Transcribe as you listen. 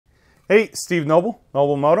Hey, Steve Noble,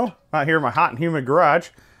 Noble Moto, out here in my hot and humid garage.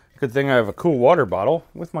 Good thing I have a cool water bottle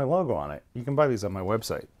with my logo on it. You can buy these on my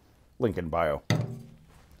website, link in bio.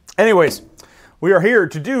 Anyways, we are here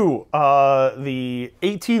to do the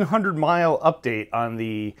 1,800 mile update on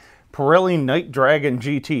the Pirelli Night Dragon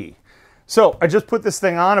GT. So I just put this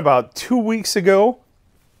thing on about 2 weeks ago,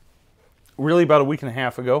 really about a week and a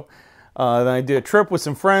half ago. Then I did a trip with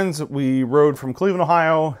some friends. We rode from Cleveland,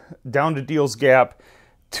 Ohio down to Deals Gap,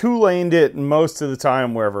 two-laned it most of the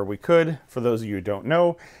time wherever we could. For those of you who don't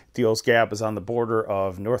know, Deals Gap is on the border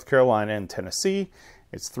of North Carolina and Tennessee.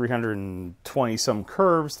 It's 320 some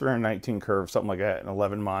curves, 319 curves, something like that, and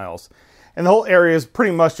 11 miles. And the whole area is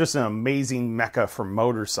pretty much just an amazing mecca for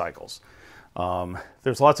motorcycles.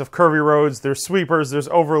 There's lots of curvy roads, there's sweepers, there's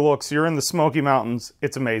overlooks. You're in the Smoky Mountains.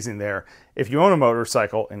 It's amazing there. If you own a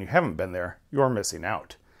motorcycle and you haven't been there, you're missing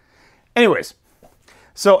out. Anyways,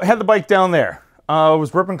 so I had the bike down there.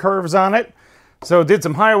 Was ripping curves on it. So did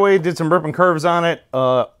some highway, did some ripping curves on it.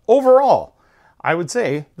 Overall, I would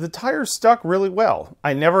say the tires stuck really well.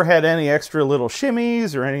 I never had any extra little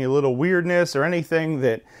shimmies or any little weirdness or anything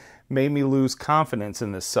that made me lose confidence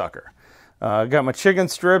in this sucker. Got my chicken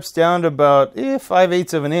strips down to about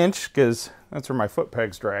 5/8 of an inch, because that's where my foot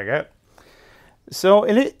pegs drag at. So,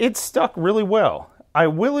 and it stuck really well. I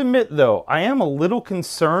will admit though, I am a little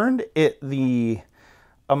concerned at the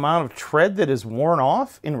amount of tread that is worn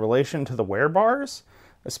off in relation to the wear bars,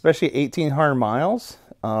 especially 1,800 miles.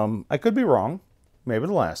 I could be wrong. Maybe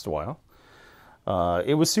it'll last a while.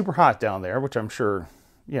 It was super hot down there, which I'm sure,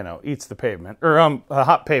 you know, eats the pavement. Or a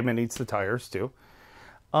hot pavement eats the tires too.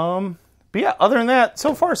 But yeah, other than that,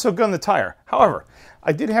 so far so good on the tire. However,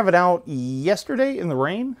 I did have it out yesterday in the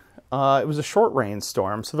rain. It was a short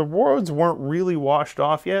rainstorm, so the roads weren't really washed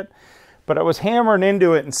off yet. But I was hammering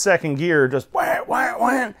into it in second gear, just wham, wham,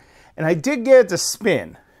 wham. And I did get it to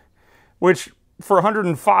spin, which for a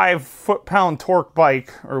 105 foot-pound torque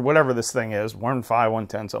bike, or whatever this thing is, 105,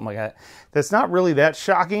 110, something like that, that's not really that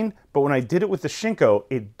shocking. But when I did it with the Shinko,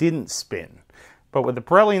 it didn't spin. But with the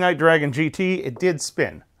Pirelli Night Dragon GT, it did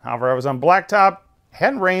spin. However, I was on blacktop,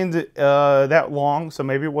 hadn't rained that long, so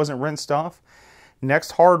maybe it wasn't rinsed off.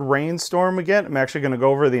 Next hard rainstorm again, I'm actually going to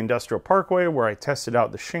go over the Industrial Parkway where I tested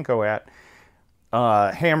out the Shinko at,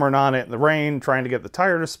 hammering on it in the rain, trying to get the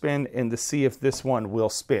tire to spin and to see if this one will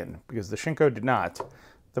spin, because the Shinko did not.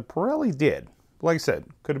 The Pirelli did. Like I said,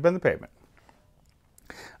 could have been the pavement.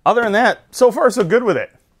 Other than that, so far so good with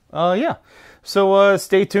it. Yeah. So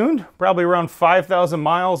stay tuned. Probably around 5,000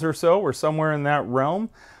 miles or so, or somewhere in that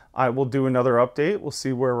realm. I will do another update. We'll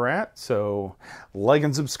see where we're at. So like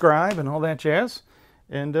and subscribe and all that jazz.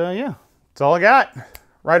 And yeah, that's all I got.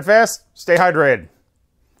 Ride fast, stay hydrated.